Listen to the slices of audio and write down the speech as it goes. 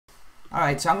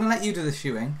Alright, so I'm going to let you do the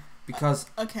shoeing because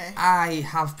okay. I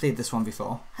have played this one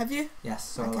before. Have you? Yes,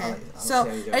 so okay. I'll so see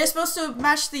how you do are you supposed to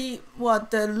match the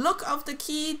look of the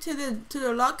key to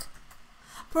the lock?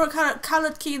 Purple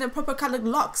colored key and the purple colored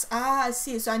locks. Ah, I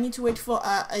see. So I need to wait for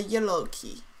a yellow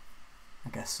key. I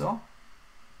guess so.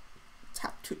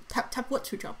 Tap what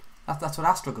to drop? That's what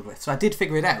I struggled with. So I did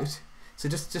figure it out. So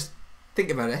just think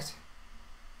about it.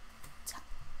 Tap.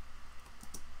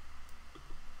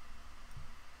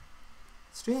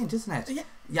 Strange, isn't it? Yeah.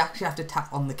 You actually have to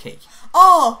tap on the key.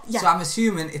 Oh, yeah. So I'm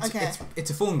assuming Okay. it's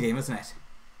a phone game, isn't it?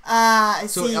 Ah, I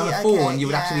So see. on a okay, phone, you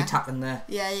would yeah. actually tap in the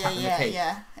Yeah,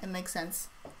 it makes sense.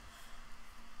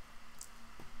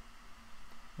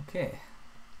 Okay.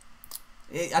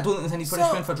 I don't think there's any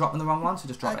punishment for dropping the wrong one, so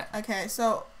just drop it. Okay,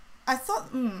 so I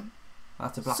thought,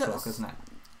 That's a black lock, isn't it?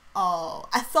 Oh,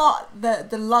 I thought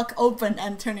the lock opened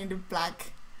and turned into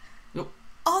black. Nope.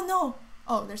 Oh no!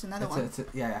 Oh, there's another one.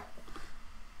 Yeah.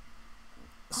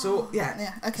 So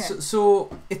yeah, okay.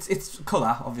 So it's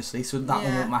colour, obviously, so that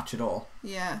one won't match at all.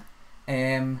 Yeah.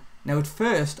 Now at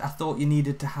first I thought you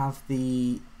needed to have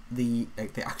the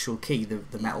actual key,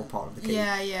 the metal part of the key.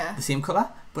 Yeah. The same colour,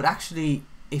 but actually,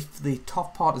 if the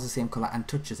top part is the same colour and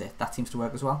touches it, that seems to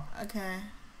work as well. Okay.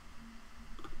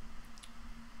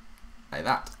 Like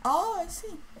that. Oh, I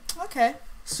see. Okay.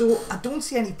 So I don't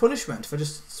see any punishment for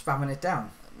just spamming it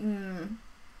down.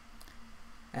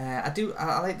 I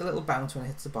like the little bounce when it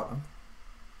hits the bottom.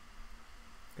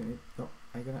 No,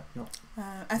 are you gonna? No.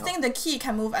 I think the key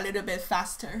can move a little bit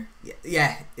faster.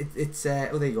 Yeah. It's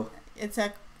oh, there you go. It's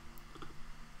a.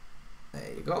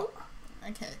 There you go.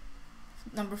 Okay.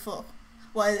 Number 4.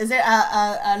 Well, is there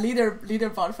a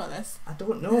leaderboard for this? I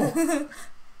don't know.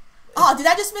 Oh, did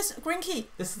I just miss green key?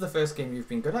 This is the first game you've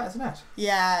been good at, isn't it?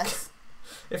 Yes.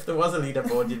 If there was a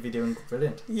leaderboard, you'd be doing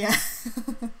brilliant. Yeah.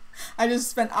 I just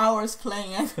spent hours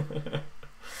playing it.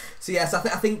 So yes, I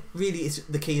think really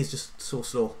the key is just so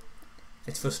slow.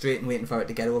 It's frustrating waiting for it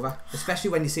to get over, especially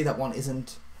when you see that one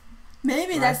isn't.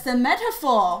 Maybe right. That's the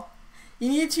metaphor. You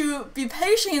need to be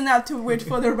patient enough to wait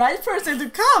for the right person to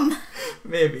come.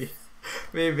 Maybe.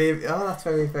 Oh, that's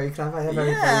very, very clever. Yeah,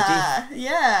 very deep.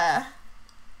 Yeah.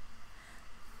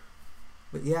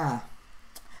 But yeah.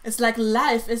 It's like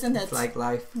life, isn't it? It's like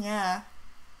life. Yeah.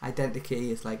 Identi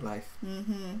Key is like life.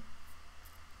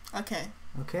 Okay.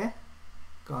 Okay.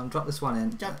 Go on, drop this one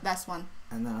in. Drop that one.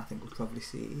 And then I think we'll probably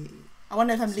see. I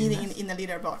wonder if I'm leading in the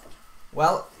leaderboard.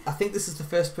 Well, I think this is the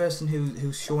first person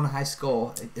who's shown a high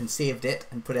score and saved it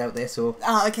and put it out there. So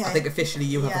okay. I think officially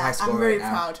you have the high score I'm very right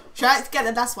now. proud. Should I get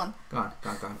the last one? Go on.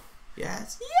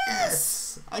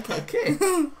 Yes. Okay. Okay.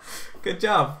 Good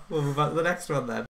job. We'll move on to the next one then.